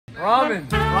Ramen.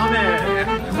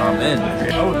 Ramen. Ramen.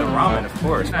 Oh, the ramen, of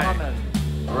course. Ramen.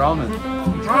 Ramen.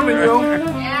 Ramen, yo.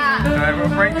 Yeah. I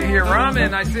have a break to hear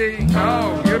ramen, I see.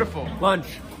 Oh, beautiful. Lunch.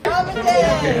 Ramen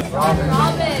day.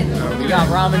 Ramen. We got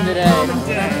ramen today.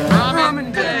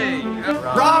 Ramen day.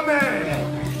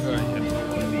 Ramen!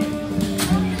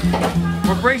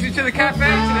 What brings you to the cafe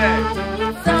today?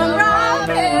 Some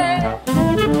ramen.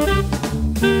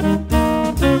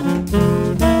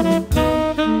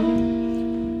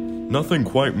 Nothing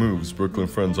quite moves Brooklyn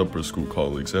Friends Upper School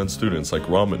colleagues and students like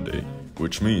Ramen Day,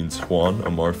 which means Juan,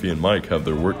 Amarfi, and Mike have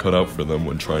their work cut out for them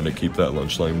when trying to keep that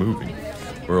lunch line moving.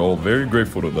 We're all very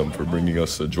grateful to them for bringing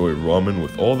us to enjoy ramen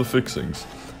with all the fixings.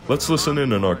 Let's listen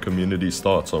in on our community's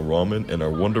thoughts on ramen and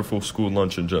our wonderful school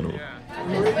lunch in general. I'm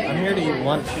here to eat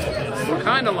lunch. What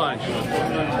kind of lunch?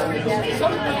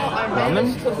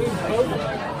 Ramen?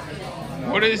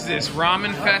 What is this,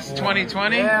 Ramen Fest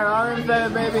 2020? Yeah, ramen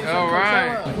fed, baby. All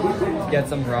right. Get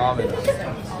some ramen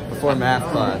before math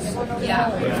class.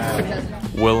 Yeah.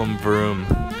 Willem Vroom.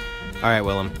 All right,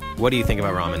 Willem, what do you think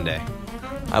about Ramen Day?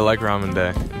 I like Ramen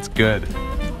Day. It's good.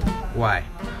 Why?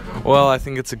 Well, I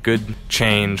think it's a good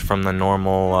change from the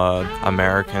normal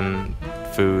American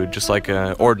food, just like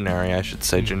ordinary, I should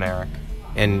say, generic.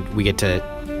 And we get to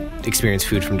experience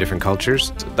food from different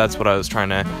cultures? That's what I was trying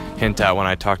to hint at when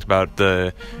I talked about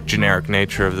the generic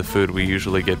nature of the food we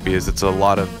usually get, because it's a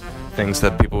lot of things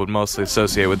that people would mostly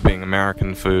associate with being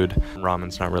American food.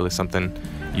 Ramen's not really something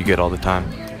you get all the time.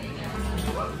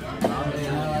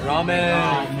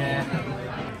 Ramen.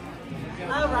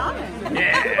 Ramen.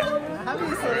 Yeah.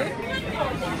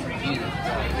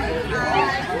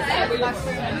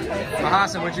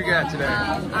 Hassan, what'd you get today?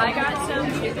 I got some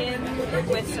chicken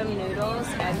with some noodles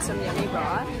and some yummy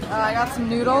broth. I got some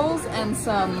noodles and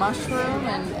some mushroom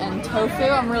and tofu.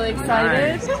 I'm really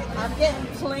excited. Nice. I'm getting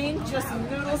plain, just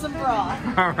noodles and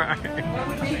broth. All right.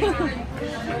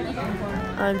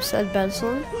 I'm Seth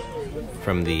Benson.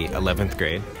 From the 11th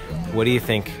grade. What do you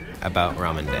think about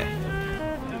Ramen Day?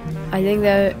 I think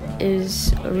that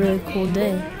is a really cool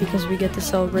day because we get to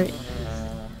celebrate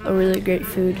a really great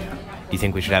food. You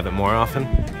think we should have it more often?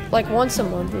 Like once a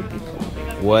month would be cool.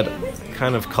 What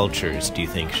kind of cultures do you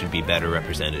think should be better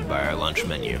represented by our lunch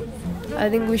menu? I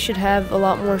think we should have a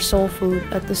lot more soul food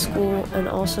at the school and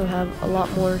also have a lot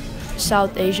more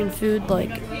South Asian food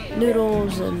like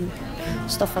noodles and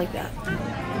stuff like that.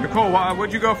 Nicole,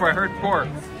 what'd you go for? I heard pork.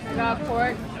 I got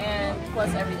pork and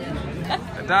plus everything.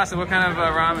 Dasa, what kind of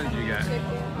ramen did you get?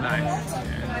 Nice.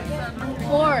 Yeah.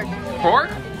 Pork. Pork?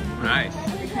 Nice.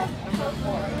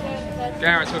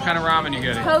 Garrett, what kind of ramen you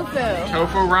getting? Tofu.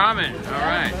 Tofu ramen. All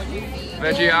right.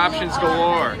 Veggie options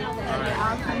galore.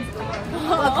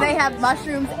 Look, they have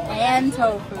mushrooms and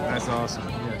tofu. That's awesome.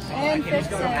 Yes. And fish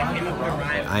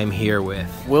sandwich. I'm here with...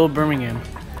 Will Birmingham.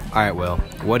 All right, Will,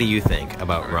 what do you think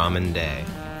about Ramen Day?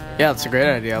 Yeah, it's a great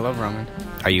idea. I love ramen.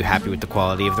 Are you happy with the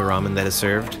quality of the ramen that is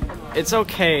served? It's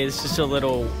okay. It's just a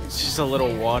little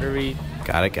watery.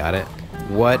 Got it.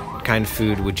 What kind of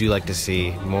food would you like to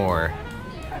see more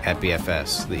at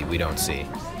BFS that we don't see?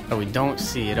 That we don't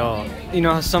see at all. You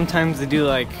know how sometimes they do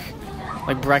like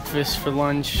breakfast for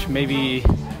lunch? Maybe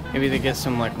they get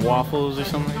some like waffles or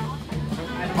something.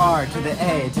 R to the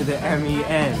A to the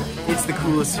MEN. It's the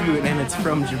coolest food and it's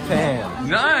from Japan.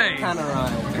 Nice. Kinda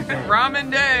rhyme.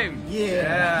 Ramen Day.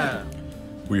 Yeah.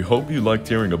 We hope you liked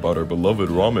hearing about our beloved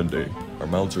Ramen Day. Our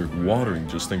mouths are watering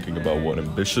just thinking about what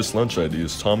ambitious lunch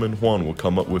ideas Tom and Juan will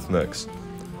come up with next.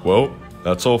 Well,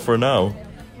 that's all for now.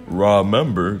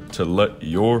 Remember to let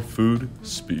your food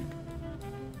speak.